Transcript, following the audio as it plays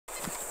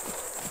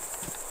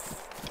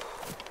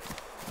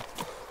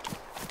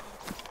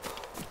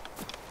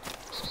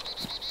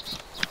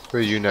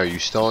Where are you now? You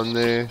still on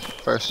the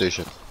fire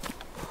station?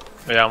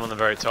 Yeah, I'm on the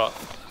very top.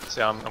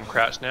 See, I'm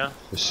crouched now.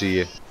 I see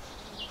you.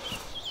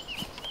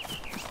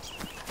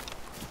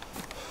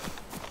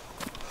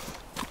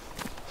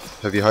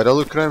 Have you had a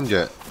look around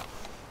yet?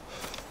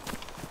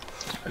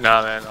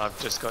 No man, I've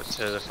just got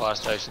to the fire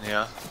station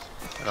here.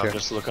 And Okay. I'm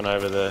just looking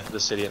over the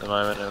city at the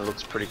moment and it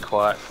looks pretty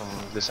quiet from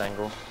this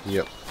angle.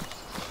 Yep.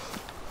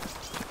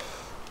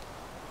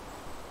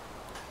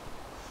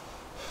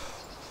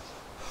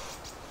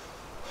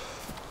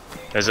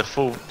 There's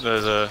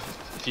a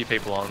few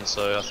people on,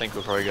 so I think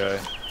we'll probably go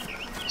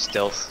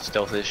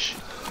stealthish.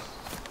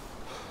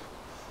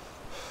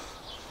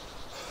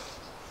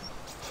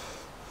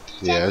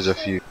 Yeah, there's a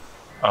few.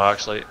 Oh,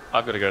 actually,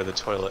 I've got to go to the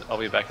toilet. I'll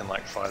be back in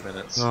like 5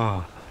 minutes.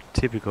 Oh,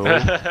 typical.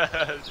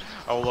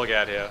 I'll log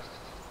out here.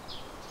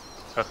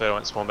 Hopefully I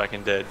won't spawn back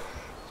in dead.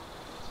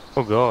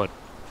 Oh god.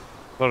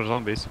 A lot of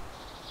zombies.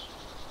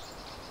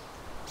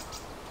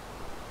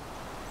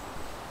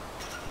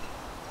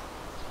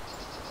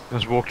 I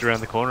just walked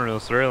around the corner and there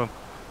was 3 of them.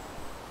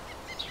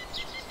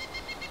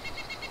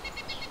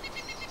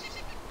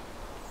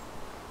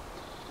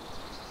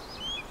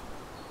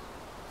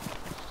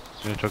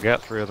 And I took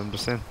out 3 of them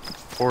just then.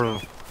 4 of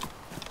them.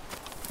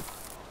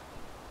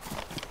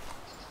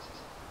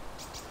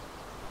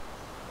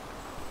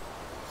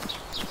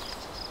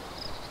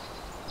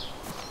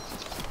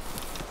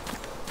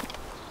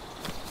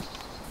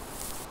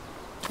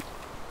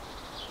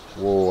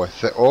 Whoa,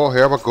 oh,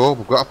 here we go.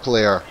 We've got a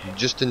player.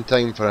 Just in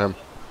time for him.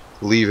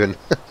 Leaving.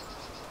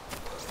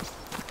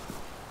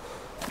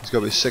 He's got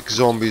about 6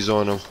 zombies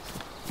on him.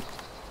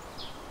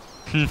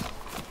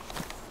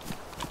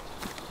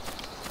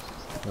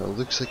 It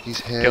looks like he's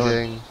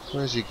heading.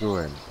 Where's he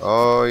going?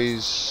 Oh,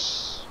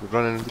 he's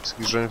running. Looks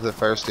like he's running for the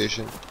fire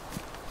station.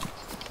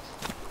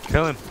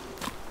 Kill him.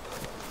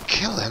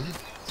 Kill him?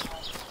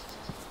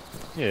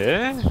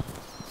 Yeah.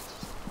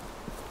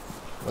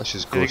 Let's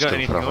just Has he ghost got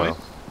him for a anything on while.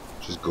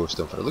 Just ghost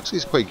him for it. Looks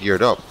like he's quite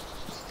geared up.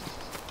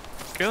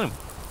 Kill him.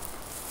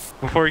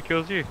 Before he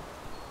kills you.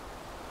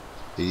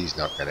 He's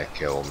not gonna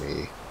kill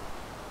me.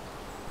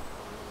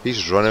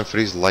 He's running for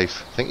his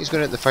life. I think he's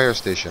going at the fire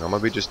station. Or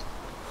maybe just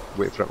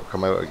wait for him to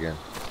come out again.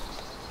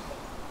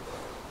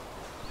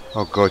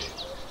 Oh god.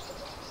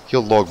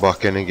 He'll log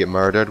back in and get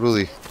murdered, will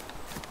he?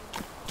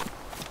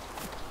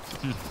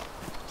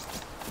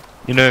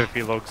 You know if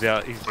he logs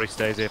out, he probably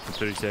stays there for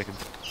 30 seconds.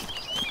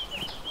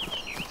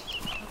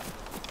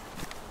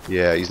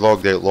 Yeah, he's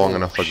logged out long Oh,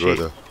 enough ago shit.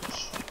 though.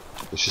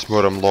 It's just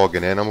more I'm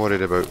logging in I'm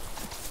worried about.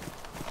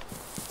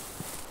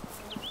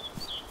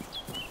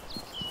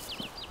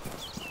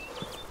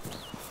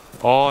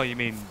 Oh, you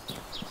mean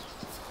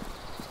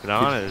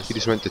bananas? He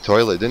just went to the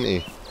toilet, didn't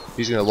he?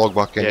 He's gonna log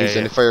back in. Yeah, He's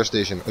in yeah. the fire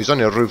station. He's on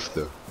the roof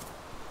though.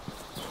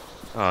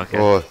 Oh, okay.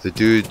 Oh, the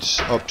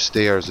dude's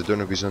upstairs. I don't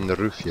know if he's on the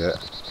roof yet.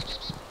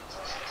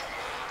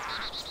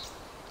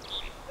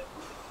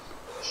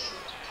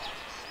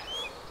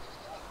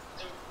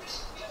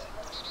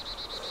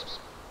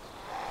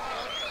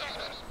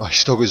 Oh, he's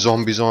still got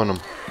zombies on him.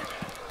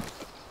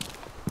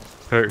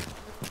 Who?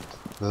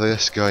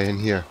 This guy in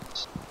here.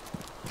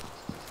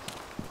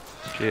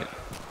 Shit.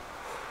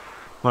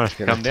 Might have to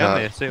Getting come down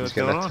there, attacked. see He's what's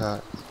getting going on.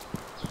 attacked.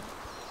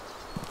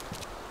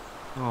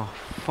 Oh,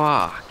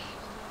 fuck.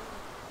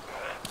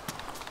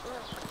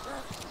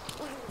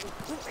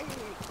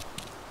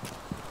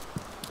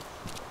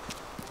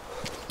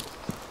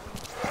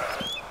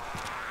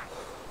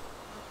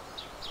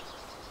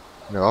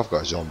 No, I've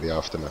got a zombie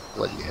after me.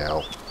 Bloody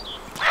hell.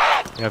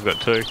 Yeah, I've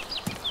got 2.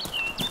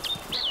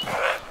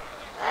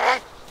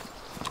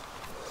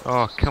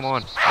 Oh, come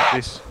on. Like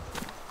this.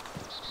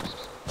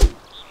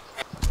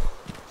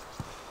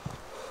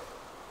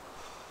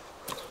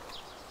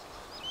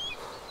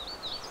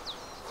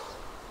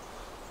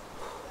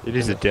 It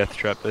is a death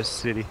trap, this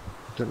city.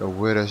 I don't know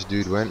where this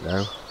dude went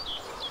now.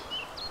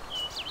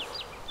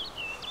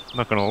 I'm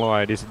not gonna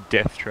lie, it is a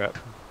death trap.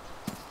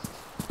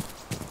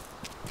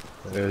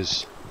 It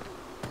is.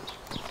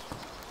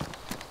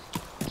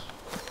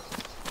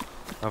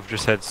 I've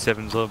just had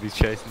 7 zombies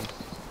chasing me.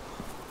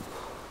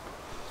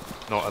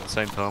 Not at the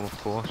same time, of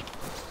course.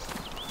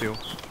 Still.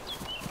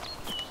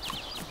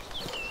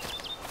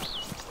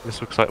 This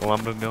looks like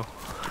lumber mill.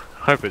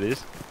 Hope it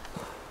is.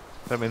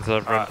 That means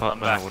I've run past.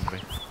 No, it wouldn't be.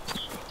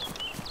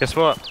 Guess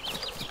what?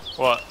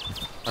 What?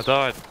 I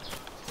died.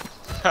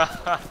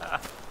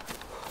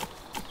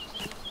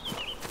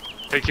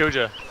 Who killed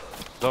you?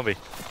 Zombie.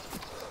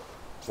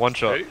 One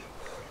shot.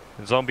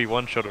 Who? Zombie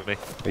one shot at me.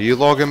 Are you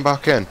logging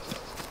back in?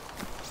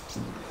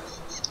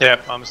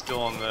 Yep, I'm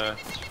still on the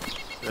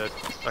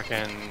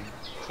fucking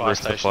fire Where's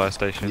the station. fire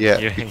station? Yeah.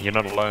 You're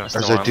not alone.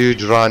 There's a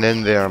dude ran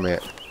in there,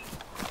 mate.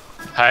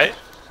 Hey?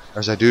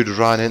 There's a dude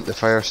ran into the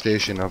fire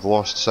station. I've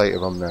lost sight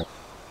of him now.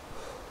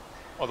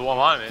 Oh, the one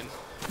I'm in?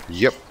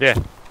 Yep. Yeah.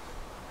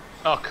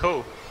 Oh,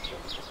 cool.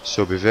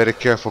 So be very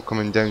careful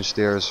coming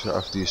downstairs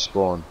after you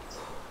spawn.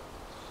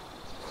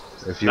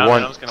 If you No,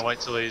 want, man, I'm just gonna wait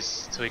till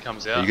he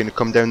comes out. are you going to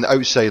come down the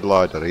outside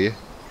ladder, are you?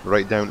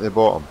 Right down to the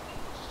bottom.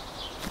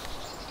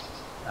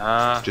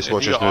 Just have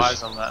watch you us got lose.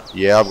 eyes on that?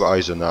 Yeah, I've got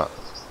eyes on that.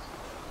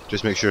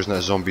 Just make sure there's not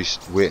a zombie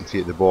waiting for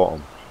you at the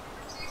bottom.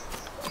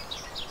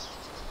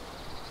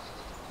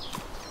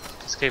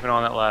 Just keep an eye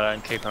on that ladder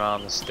and keep an eye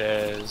on the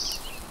stairs.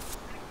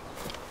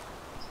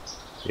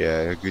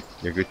 Yeah, you're good.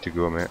 You're good to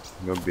go, mate.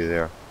 You'll be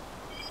there.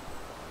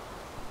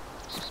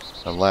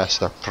 Unless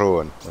they're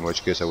prone, in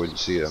which case I wouldn't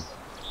see them.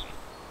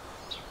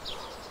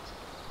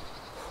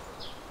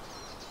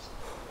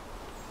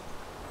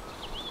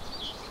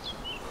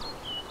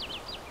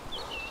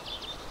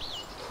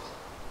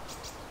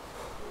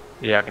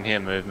 Yeah, I can hear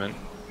movement.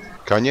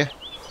 Can you?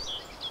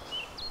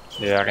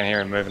 Yeah, I can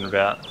hear him moving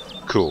about.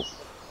 Cool.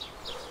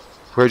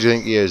 Where do you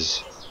think he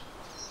is?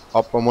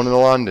 Up on one of the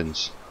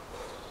landings?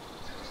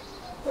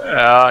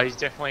 He's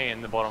definitely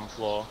in the bottom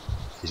floor.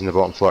 He's in the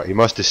bottom floor. He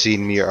must have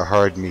seen me or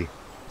heard me,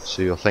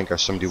 so you'll think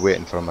there's somebody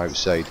waiting for him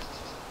outside.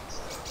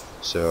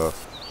 So, I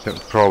think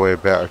probably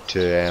better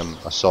to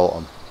assault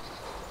him.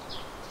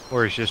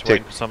 Or he's just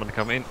waiting for someone to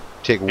come in.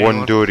 Take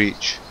one door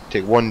each.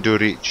 Take one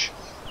door each.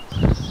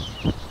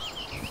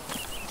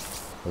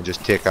 And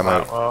just take him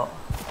out. Well,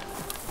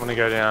 I'm gonna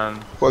go down.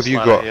 What have this you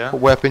ladder got? here.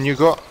 What weapon you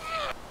got?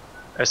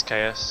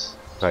 SKS.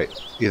 Right.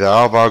 Either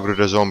I've aggroed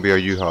a zombie or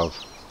you have.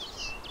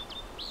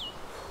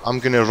 I'm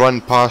gonna run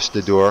past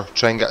the door,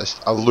 try and get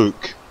a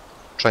look,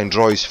 try and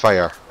draw his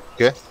fire.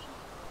 Okay?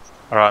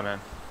 Alright, man.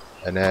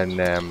 And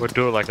then We'll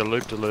do it like a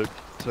loop to loop,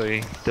 so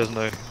he doesn't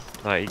know,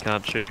 like he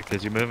can't shoot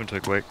because you're moving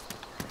too quick.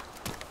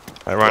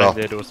 Like run in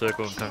there, do a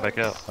circle and come back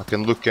out. I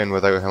can look in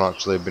without him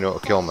actually being able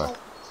to kill me.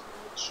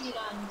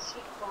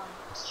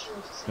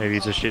 Maybe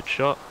he's a shit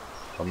shot.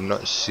 I'm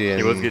not seeing.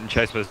 He was getting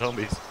chased by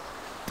zombies.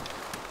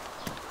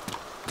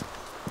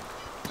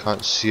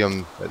 Can't see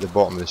him at the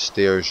bottom of the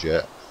stairs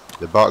yet.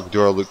 The back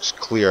door looks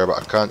clear,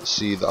 but I can't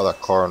see the other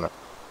corner.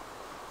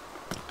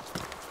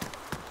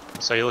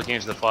 So you're looking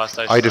into the fire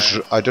station.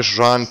 I just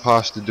ran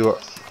past the door.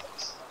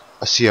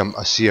 I see him.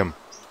 I see him.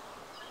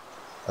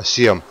 I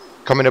see him.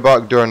 Come in the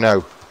back door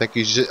now. I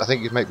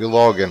think he might be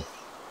logging.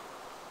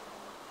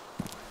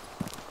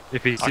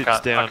 If he sits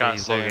down,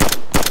 he's see him. logging.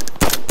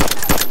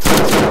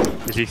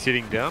 Is he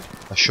sitting down?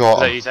 I shot Is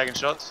that him. you taking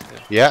shots?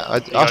 Yeah, I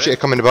asked you to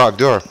come in the back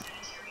door.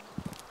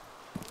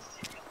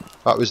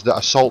 That was the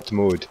assault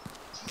mode.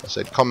 I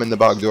said, come in the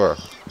back door.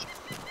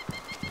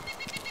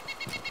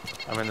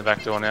 I'm in the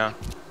back door now.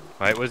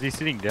 Wait, was he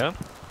sitting down?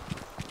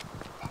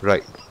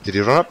 Right. Did he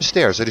run up the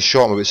stairs? I just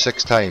shot him about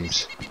 6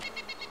 times.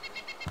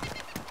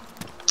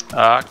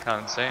 I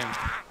can't see him.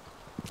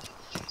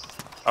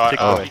 Alright,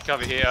 Oh. you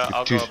cover here.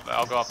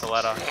 I'll go up the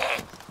ladder.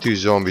 2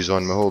 zombies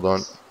on me. Hold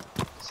on.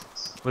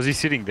 Was he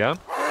sitting down?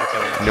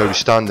 Okay. No, he's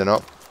standing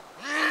up.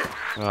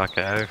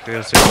 Okay, if he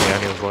was sitting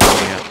down, he was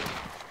logging out.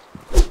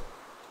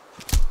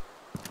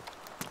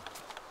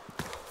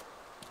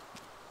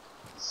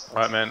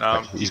 Right,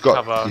 man. He's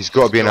got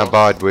to be in a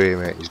bad way,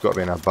 mate. He's got to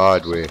be in a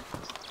bad way.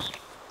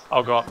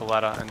 I'll go up the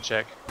ladder and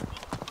check.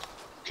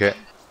 Okay.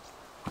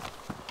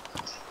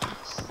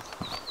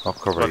 I'll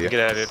cover We'll have you. to get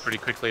out of here pretty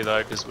quickly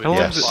though, because we How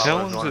Yes.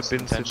 long has it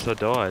been since I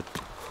died?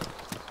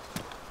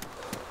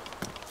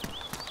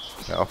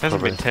 Yeah, I'll Hasn't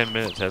cover been you. 10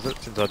 minutes, has it,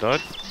 since I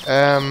died?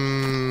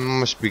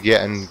 Must be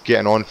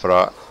getting on for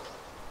that.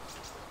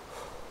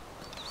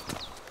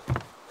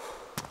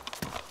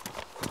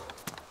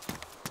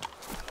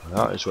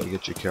 That is what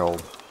gets you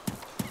killed.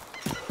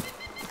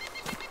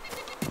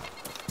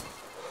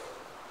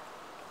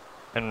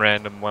 And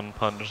random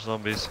one-punch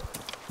zombies.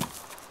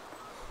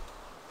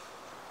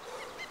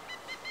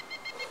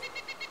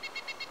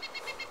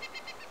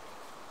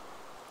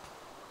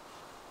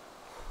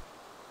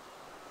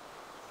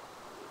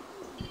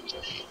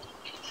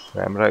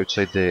 Right, I'm right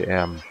outside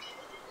the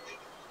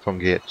front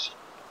gates.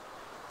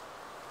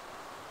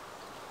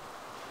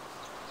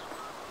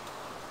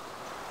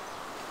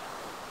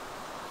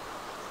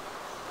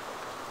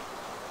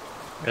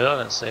 Yeah, I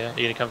don't see it.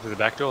 You gonna come through the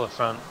back door or the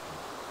front?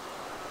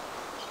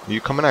 Are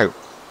you coming out?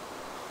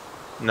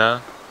 No.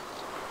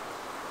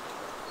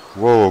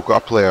 Whoa,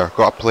 got a player,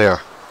 got a player.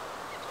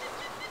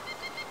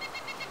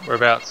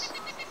 Whereabouts?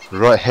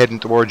 Right, heading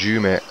towards you,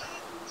 mate.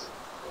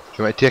 Do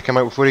you want me to take him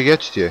out before he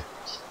gets to you?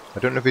 I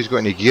don't know if he's got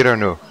any gear or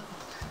no.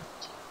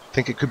 I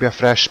think it could be a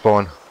fresh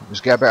spawn. Let's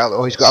get a bit of,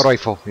 oh, he's got a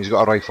rifle. He's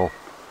got a rifle.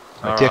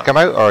 Want to take him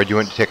out, or do you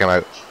want to take him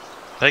out?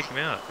 Take him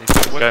out. He's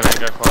got a Go man, weapon.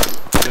 go for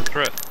it. He's a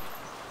threat.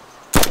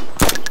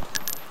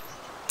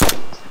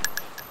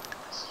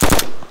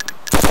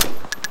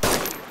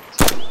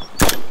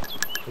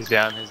 He's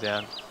down, he's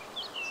down.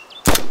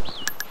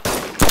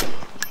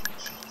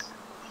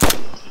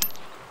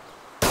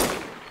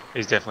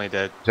 He's definitely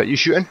dead. Is that you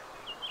shooting?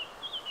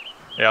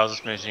 Yeah, I was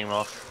just finishing him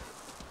off.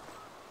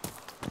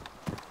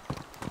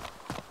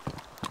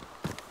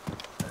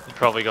 You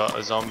probably got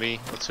a zombie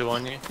or 2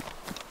 on you.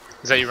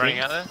 Is that you running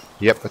out there?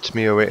 Yep, it's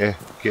me away to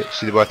get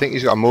see the boy. I think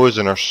he's got a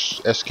Mosin or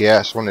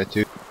SKS, one of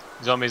the 2.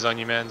 Zombies on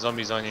you, man.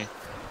 Zombies on you.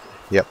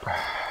 Yep.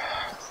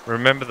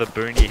 Remember the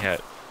boonie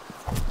hat,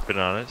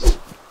 Bananas?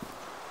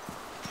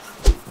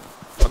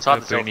 It's hard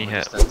No to tell from boonie a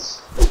hat.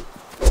 distance.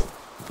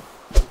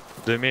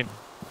 Zoom in.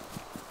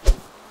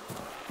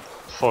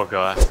 Poor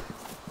guy.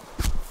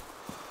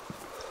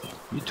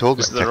 You told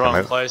me Just to the take him wrong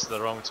out. place at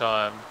the wrong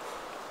time.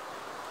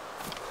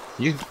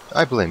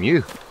 I blame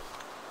you.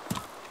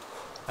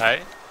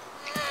 Hey?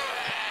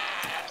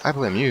 I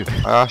blame you.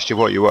 I asked you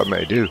what you wanted me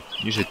to do.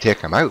 You said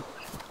take him out.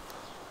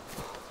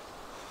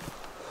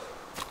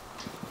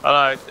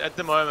 I don't know, at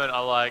the moment I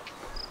like,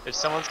 if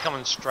someone's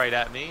coming straight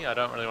at me, I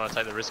don't really want to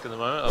take the risk at the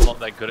moment. I'm not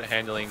that good at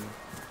handling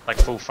like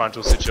full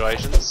frontal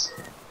situations.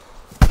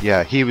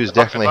 Yeah, he was If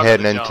I definitely got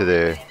heading the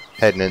into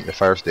jump. the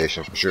fire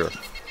station for sure.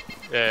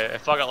 Yeah,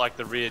 if I got like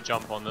the rear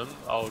jump on them,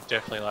 I'll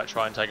definitely like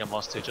try and take them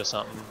hostage or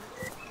something.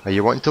 Are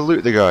you wanting to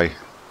loot the guy?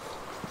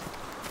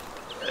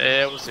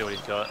 Yeah, we'll see what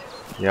he's got.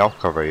 Yeah, I'll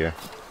cover you.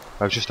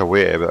 I was just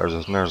away, but there's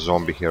another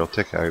zombie here. I'll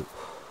take it out.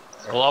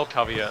 Well, I'll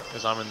cover you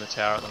because I'm in the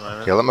tower at the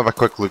moment. Okay, let me have a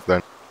quick look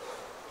then.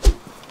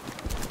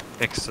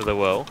 Next to the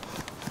well.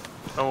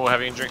 Oh,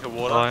 having a drink of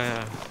water. Oh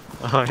yeah.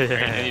 Oh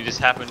yeah. And you just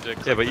happen to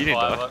click but you the didn't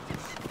fire die.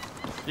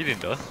 You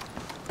didn't die.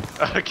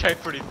 button. Okay,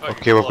 pretty fucking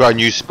Okay, we've close. got a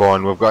new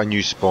spawn. We've got a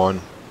new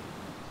spawn.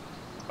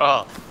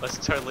 Oh, let's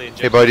totally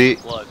inject Hey, buddy.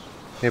 some blood.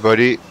 Hey,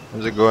 buddy.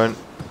 How's it going?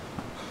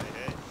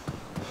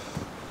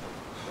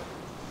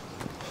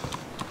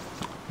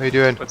 How you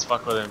doing? Let's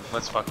fuck with him.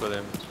 Let's fuck with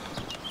him.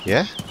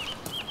 Yeah?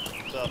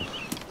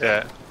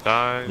 Yeah.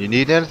 Don't You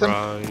need anything?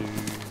 Right.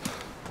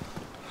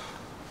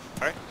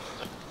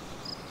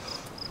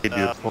 Hey,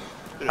 beautiful.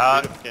 Hey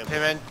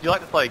man, do you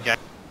like to play games?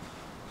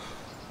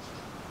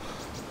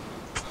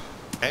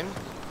 Do you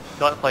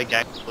like to play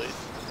games, please?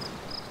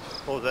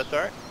 What was that,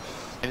 sorry?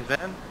 Games,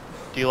 man?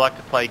 Do you like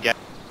to play games?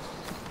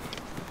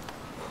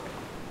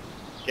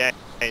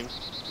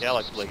 Games? Yeah, I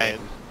like to play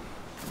games.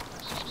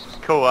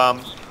 Cool, do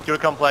you want to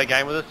come play a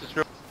game with us just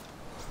real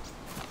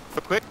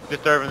quick?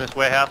 Just over in this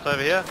warehouse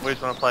over here. We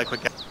just want to play a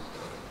quick game.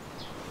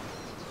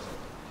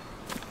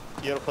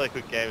 You want to play a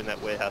quick game in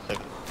that warehouse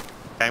over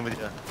game with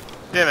you?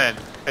 Yeah man,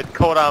 it's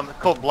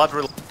called Blood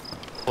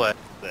Roulette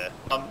there.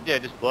 Yeah,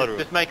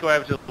 just make your way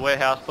over to the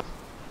warehouse,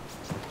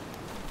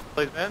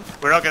 please man.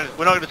 We're not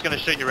just gonna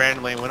shoot you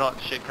randomly. We're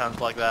not shit cunts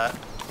like that.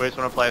 We just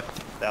want to play.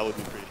 That would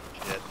be pretty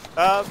shit.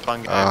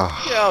 Fun game. Yeah,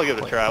 I'll give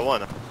it a try. Why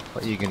not?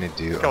 What are you gonna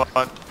do? Come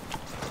on.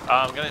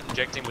 I'm gonna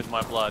inject him with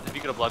my blood. Have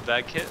you got a blood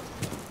bag kit?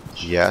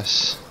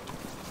 Yes.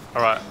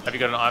 Alright, have you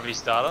got an IV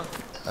starter?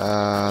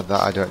 That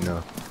I don't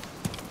know.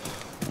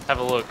 Have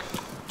a look.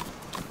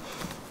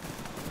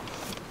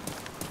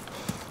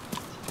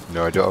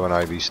 No, I don't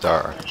have an IV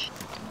starter.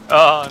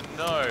 Oh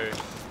no!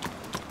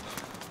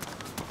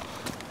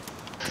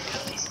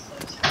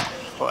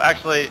 Well,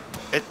 actually,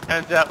 it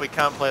turns out we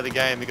can't play the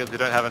game because we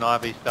don't have an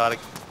IV starter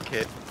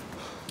kit.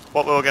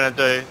 What we were gonna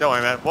do, don't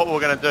worry man, what we were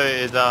gonna do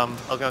is I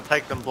was gonna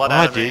take some blood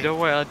out of me Don't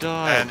wait, I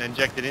died. and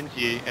inject it into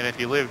you, and if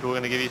you lived we were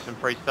gonna give you some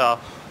free stuff,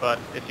 but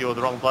if you were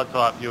the wrong blood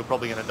type you were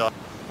probably gonna die.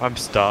 I'm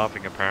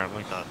starving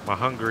apparently. No. My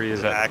hungry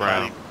is at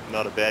Actually, brown.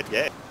 not a bad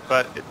game.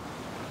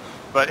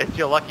 But it's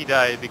your lucky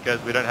day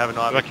because we don't have an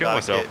IV I kill starter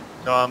myself? kit.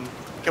 So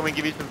can we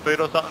give you some food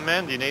or something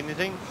man? Do you need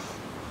anything?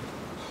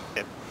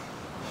 Yeah,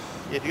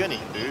 if you got any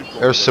food.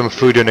 There's some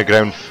food in the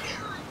ground.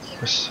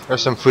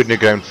 There's some food in the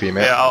ground for you,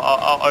 mate. Yeah,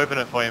 I'll open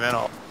it for you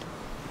man.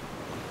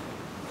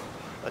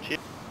 That's it.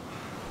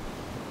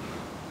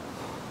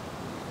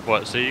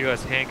 What, so you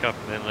guys handcuff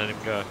and then let him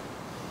go?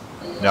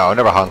 No, I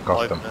never I'll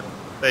handcuffed open him.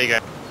 it. There you go.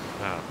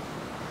 Oh.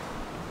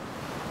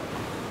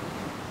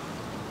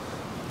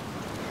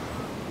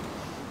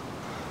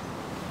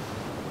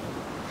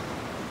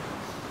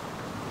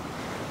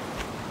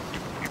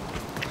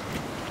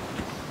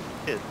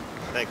 Cheers.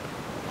 Thanks.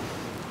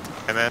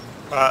 Hey man.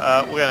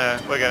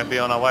 We're gonna be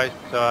on our way.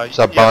 So It's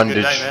a you have a good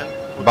bandage. day, man.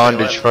 We'll see you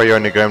Bandage later. for you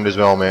on the ground as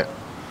well, mate.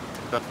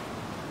 Oh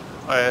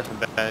yeah, some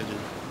bandages.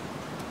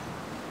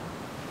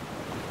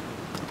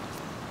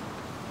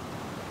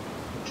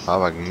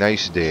 Have a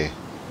nice day.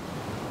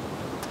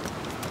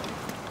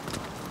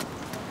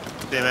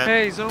 See you man.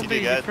 Hey, You zombie, do,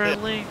 you guys.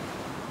 friendly?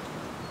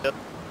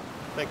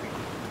 Thank you.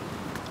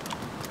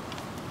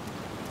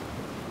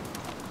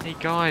 Hey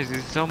guys,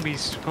 this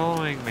zombie's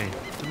following me.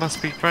 It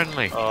must be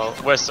friendly. Oh,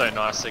 we're so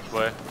nice, sick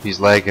boy. He's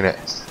legging it.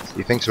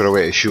 He thinks we're a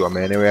way to shoot him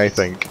anyway, I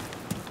think.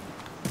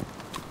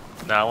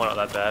 Nah, we're not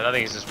that bad. I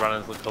think he's just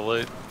running to look for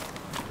loot.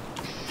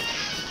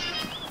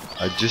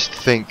 I just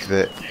think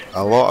that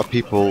a lot of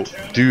people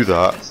do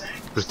that,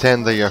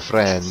 pretend they're your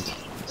friend,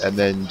 and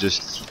then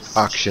just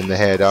action the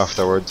head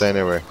afterwards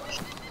anyway.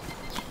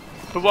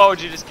 But why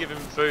would you just give him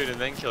food and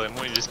then kill him?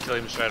 Wouldn't you just kill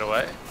him straight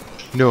away?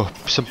 No,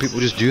 some people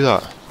just do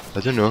that. I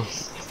don't know.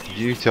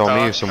 You tell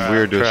me if some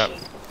weirdos. crap.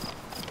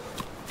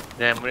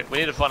 Damn, we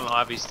need to find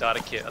an IV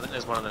starter kit. I think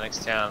there's one in the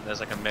next town. There's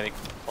like a medic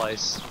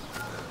place.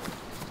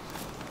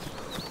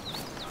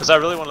 Because I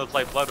really wanted to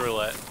play Blood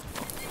Roulette.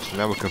 So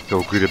now we can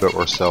feel good about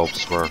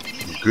ourselves. We're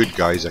good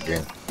guys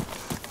again.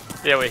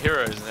 Yeah, we're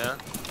heroes now.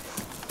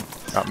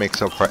 That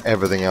makes up for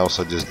everything else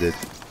I just did.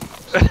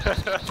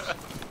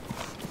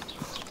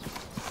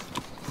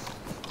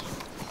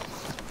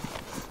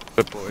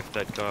 Good boy, if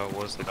that guy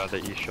was the guy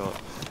that you shot.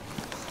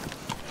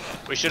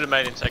 We should have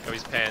made him take off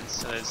his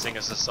pants and then sing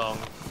us a song.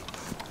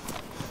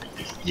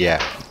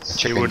 Yeah, a He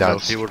chicken wouldn't have.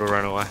 dance. He would have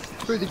run away.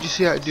 Where did you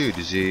see that dude?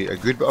 Is he a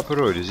good bit up a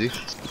road, is he?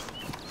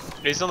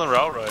 He's on the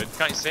railroad.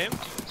 Can't you see him?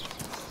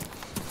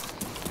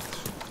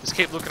 Just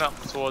keep looking up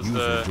towards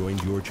User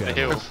joined your the channel.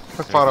 hill.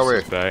 How far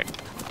away? Back.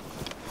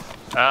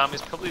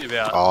 He's probably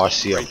about Oh, I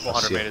see him.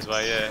 400 meters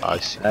away, yeah. I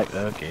see. Back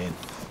again.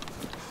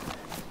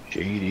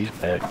 Shit, he's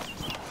back.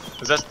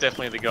 Because that's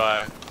definitely the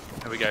guy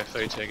who we go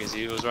through to, because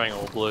he was wearing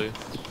all blue.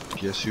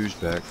 Guess who's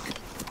back?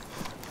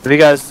 Have you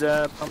guys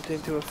bumped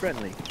into a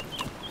friendly?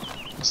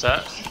 What's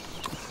that?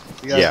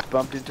 You guys Yeah.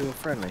 bumped into a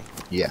friendly?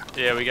 Yeah.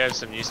 Yeah, we gave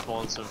some new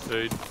spawns some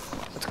food.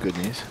 That's good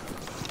news.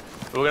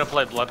 We were going to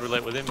play Blood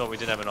Roulette with him, but we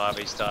didn't have an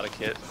IV starter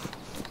kit.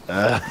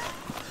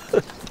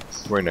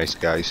 Very nice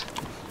guys.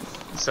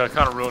 So it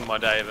kind of ruined my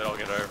day, but I'll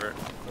get over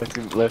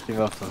it. left him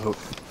off the hook,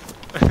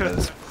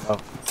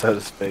 so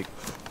to speak.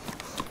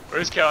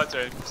 Where's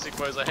character? Sick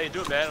boy's like, hey,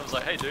 do it, man. I was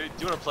like, hey, dude,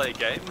 do you want to play a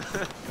game?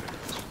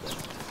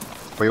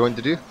 What you want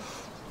to do?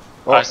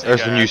 I Oh, see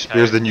there's a the guy new at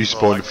there's the cave new for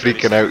spawn like 30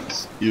 freaking out.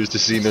 seconds. He was to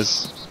seen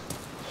us.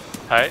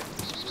 Hey?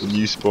 The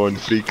new spawn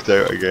freaked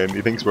out again.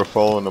 He thinks we're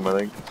following him, I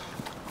think.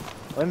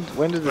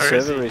 When did the Where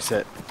is server he?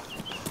 reset?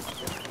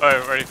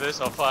 Oh, ready for this?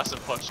 I'll fire some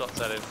pot shots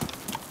at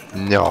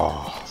him.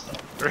 No.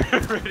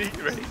 ready?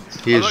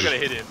 He I'm is, not gonna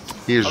hit him.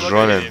 he is I'm not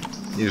gonna running. hit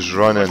him. He's Watch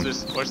running.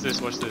 this, watch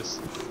this, watch this.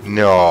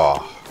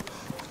 No.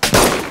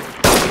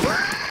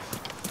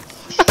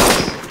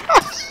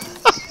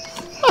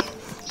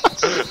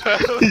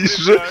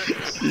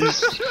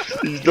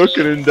 he's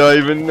ducking and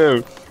diving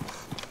now.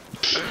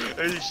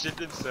 He shit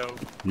himself.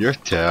 You're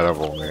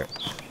terrible, mate.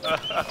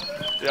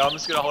 Yeah, I'm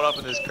just gonna hold up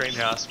in this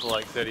greenhouse for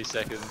like 30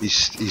 seconds.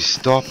 He's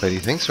stopping. He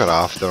thinks we're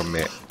after him,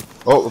 mate.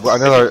 Oh, we've got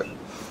another.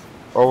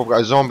 Oh, we've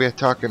got a zombie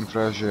attacking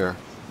fresh air.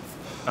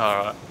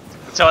 Alright.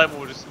 Tell him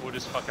we'll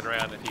just fucking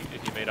around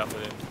if you meet up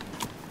with him.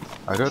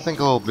 I don't think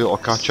I'll be able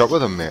to catch up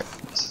with him, mate.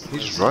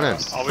 He's running.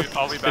 I'll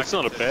be back. It's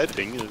not a bad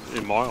thing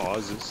in my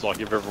eyes. It's like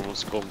if everyone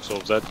wants to call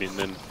themselves admin,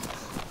 then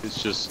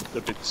it's just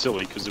a bit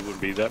silly because there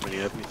wouldn't be that many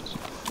admins.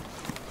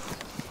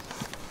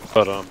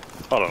 But I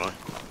don't know.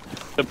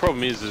 The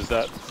problem is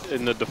that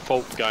in the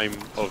default game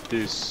of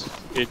this,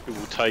 it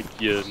will take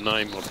your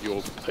name of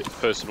your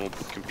personal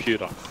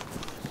computer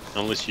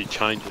unless you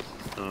change it.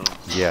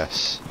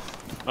 Yes.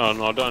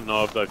 And I don't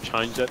know if they've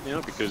changed that now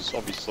because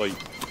obviously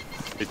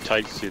it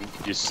takes in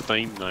your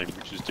Steam name,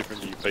 which is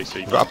different to your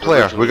PC. We got a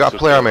player. We got a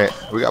player, mate.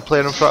 We got a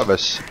player in front of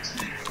us.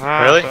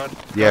 Really?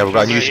 Yeah, we've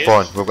got a new He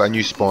spawn. We've got a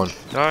new spawn.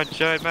 Don't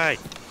shoot me.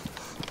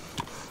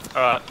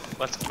 Alright,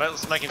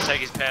 let's make him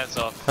take his pants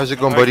off. How's it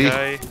going, buddy?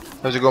 Okay.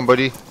 How's it going,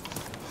 buddy?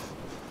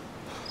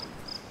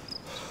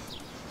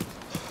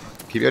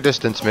 Keep your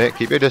distance, mate.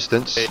 Keep your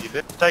distance. Yeah, you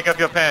do. Take off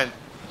your pants.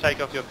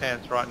 Take off your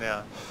pants right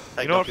now.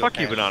 Take You know off what?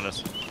 your Fuck you,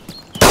 pants. bananas.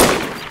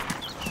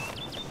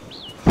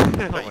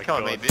 Don't you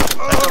come at me, bitch. Take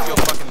off your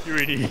fucking...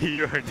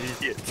 You're an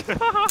idiot.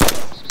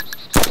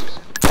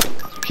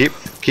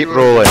 Keep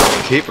rolling.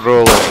 Keep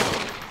rolling.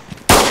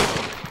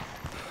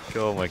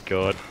 Oh my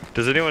god.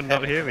 Does anyone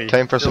not hear me?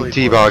 Time for some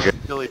Silly boy.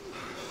 teabagging. Silly.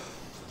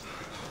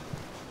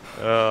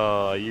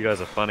 Oh, you guys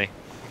are funny.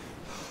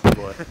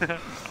 Boy.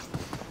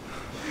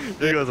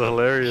 You guys are You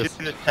hilarious.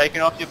 should have just taken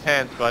off your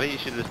pants, buddy. You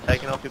should have just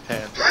taken off your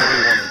pants. That's what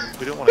we wanted.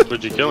 We don't want to.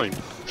 Would you kill him?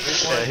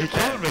 Yeah, he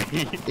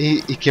killed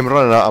me. He came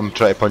running at him,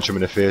 trying to punch him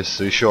in the face,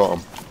 so he shot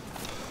him.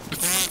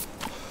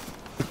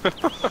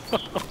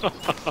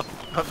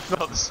 That's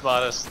not the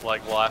smartest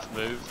like life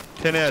move.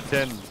 10 out of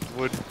 10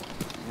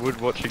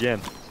 would watch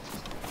again.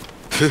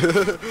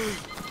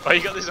 Oh,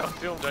 you got this on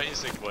film, don't you,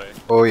 sick boy?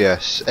 Oh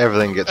yes,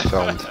 everything gets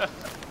filmed. Hold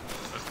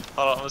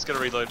on, I'm just gonna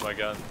reload my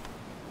gun.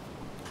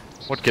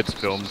 What gets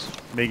filmed?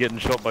 Me getting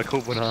shot by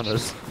cool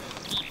bananas.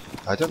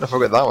 I don't know if I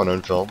got that one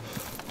on film.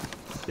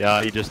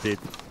 Yeah, he just did.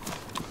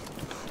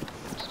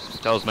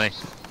 That was me.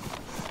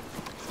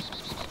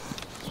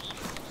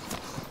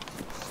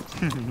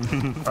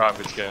 Alright,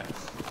 good to go.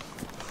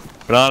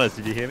 Bananas,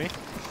 did you hear me?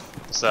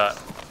 What's that?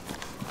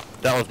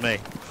 That was me.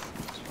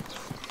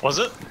 Was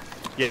it?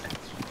 Yeah.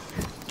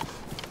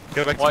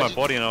 Go back to Why'd my you-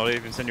 body and I'll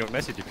even send you a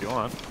message if you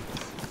want.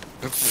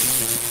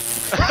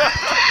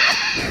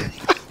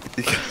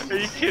 Are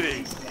you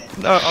kidding?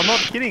 No, I'm not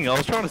kidding. I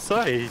was trying to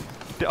say.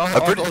 I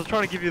was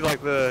trying to give you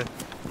like the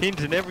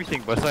hint and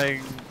everything by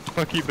saying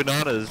 "fuck you,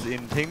 bananas"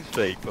 in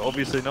TeamSpeak, but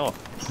obviously not.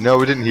 No,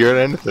 we didn't hear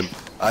anything.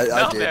 I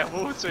No, did. man,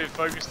 we were too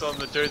focused on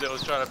the dude that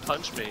was trying to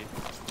punch me.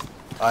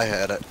 I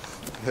heard it.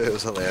 It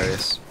was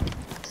hilarious.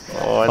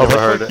 Oh, I I never was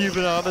heard fuck it. you,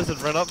 bananas,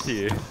 and run up to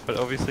you, but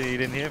obviously you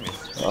didn't hear me.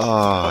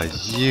 Oh,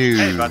 Hey,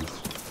 you. bud.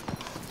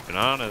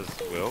 Bananas,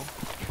 Will.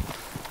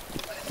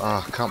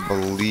 Oh, I can't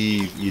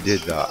believe you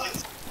did that.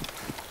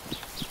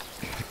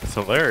 It's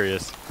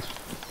hilarious.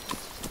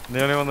 And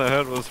the only one that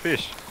heard was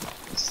Fish.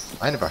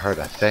 I never heard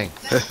a thing.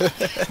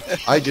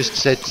 I just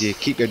said to you,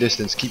 keep your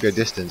distance,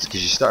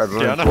 because you started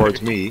running Yeah, I know.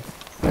 towards me,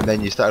 and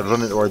then you started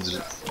running towards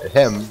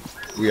him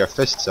with your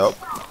fists up.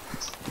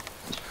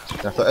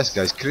 And I thought, this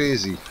guy's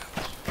crazy.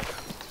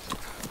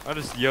 I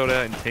just yelled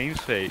out in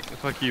TeamSpeak,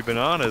 "Fuck you,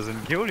 bananas,"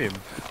 and killed him.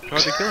 Tried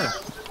to kill him.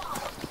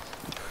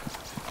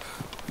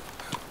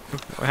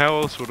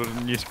 How else would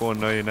a new spawn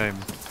know your name?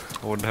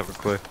 I wouldn't have a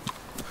clue.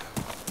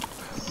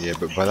 Yeah,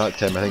 but by that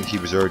time I think he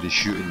was already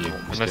shooting you.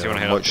 Unless you want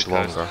to head much up the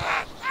coast. longer.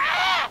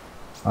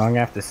 I'm gonna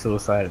have to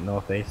suicide at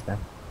northeast then.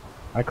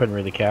 I couldn't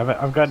really care.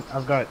 I've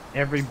got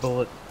every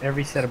bullet,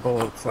 every set of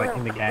bullets like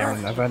in the game,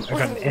 and I've got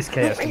an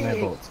SKS with no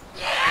bullets.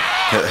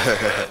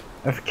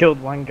 I've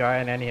killed one guy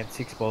and only had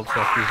 6 bullets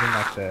left. He was in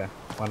like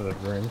one of the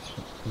rooms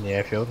in the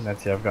airfield, and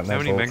that's it. I've got no How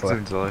many bullets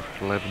magazines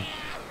left. are left? 11.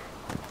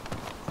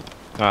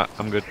 Alright,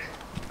 I'm good.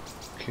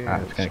 Okay,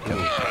 I'm just gonna kill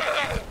him.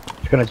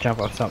 Just gonna jump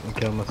off something and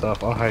kill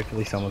myself. Oh,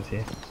 hopefully someone's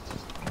here.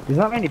 There's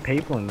not many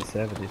people in the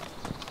server, dude.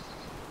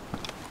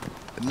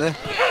 Isn't there?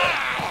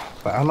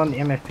 But I'm on the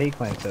MFP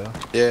claim server.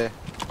 Yeah.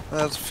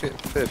 There's a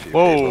fair few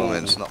Whoa. people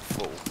and it's not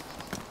full.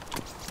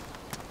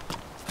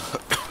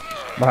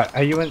 Right,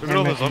 are you in? Look at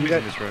all the MF zombies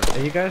in this room. Are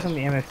you guys on the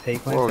MFP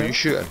claim Whoa, server? you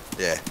shooting?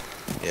 Yeah.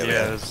 Yeah, Yeah, we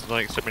are. there's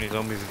like so many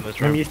zombies in this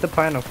I'm room. used to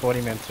playing on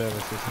 40-man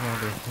servers, so it's gonna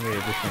be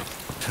really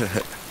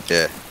different.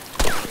 Yeah.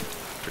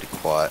 Pretty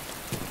quiet.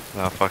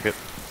 Nah, fuck it.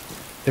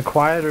 The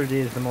quieter it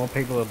is, the more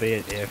people will be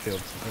at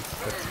airfields.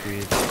 That's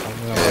weird. I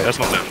don't know. That's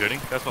not me shooting.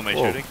 That's not me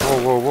Whoa, shooting.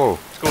 whoa, whoa.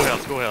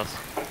 Schoolhouse.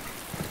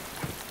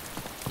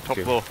 Top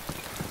Okay. floor.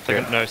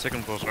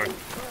 Second floor, sorry.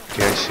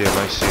 Okay, I see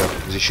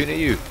him. Is he shooting at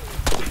you?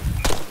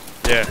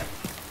 Yeah.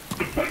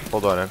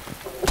 Hold on, then.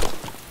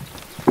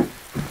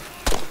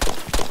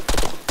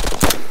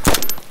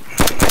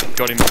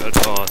 Got him.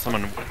 Oh,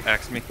 someone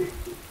axed me.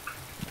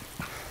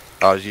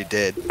 Oh, you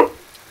dead?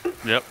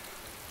 Yep.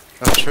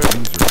 Oh, true.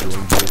 User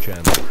joined your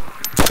channel.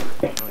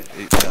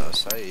 No,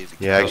 say he's a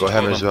Yeah, I got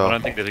him as I well.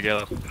 don't think they're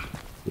together.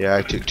 Yeah,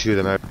 I took 2 of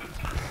them out.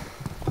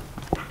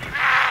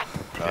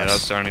 Yeah,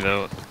 that's only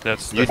the.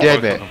 That's. You that's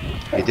dead, both of mate?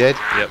 them. You dead?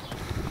 Yep.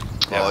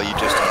 Oh, are you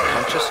just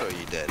unconscious or are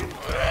you dead?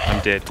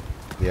 I'm dead.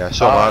 Yeah, I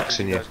saw Marks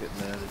in you.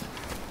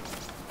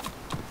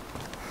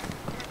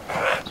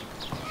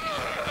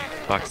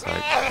 Fuck's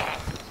sake.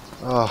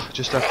 Oh,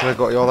 just after I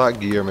got you all that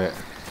gear, mate.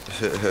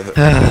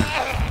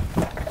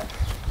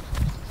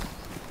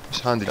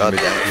 Just handed you God me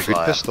damn it, a good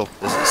Flyer. pistol.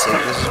 This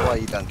is why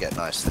you don't get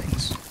nice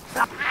things.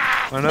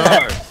 I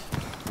know.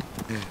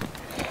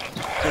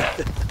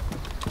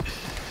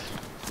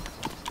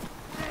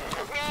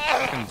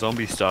 Fucking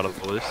zombie started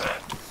all this.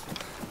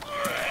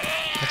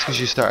 That's because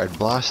you started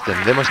blasting.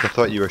 They must have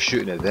thought you were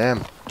shooting at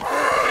them.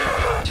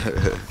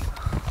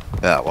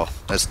 Yeah, well,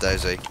 that's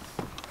Daisy.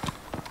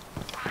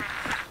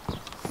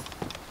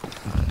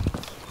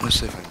 Let's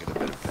see if I can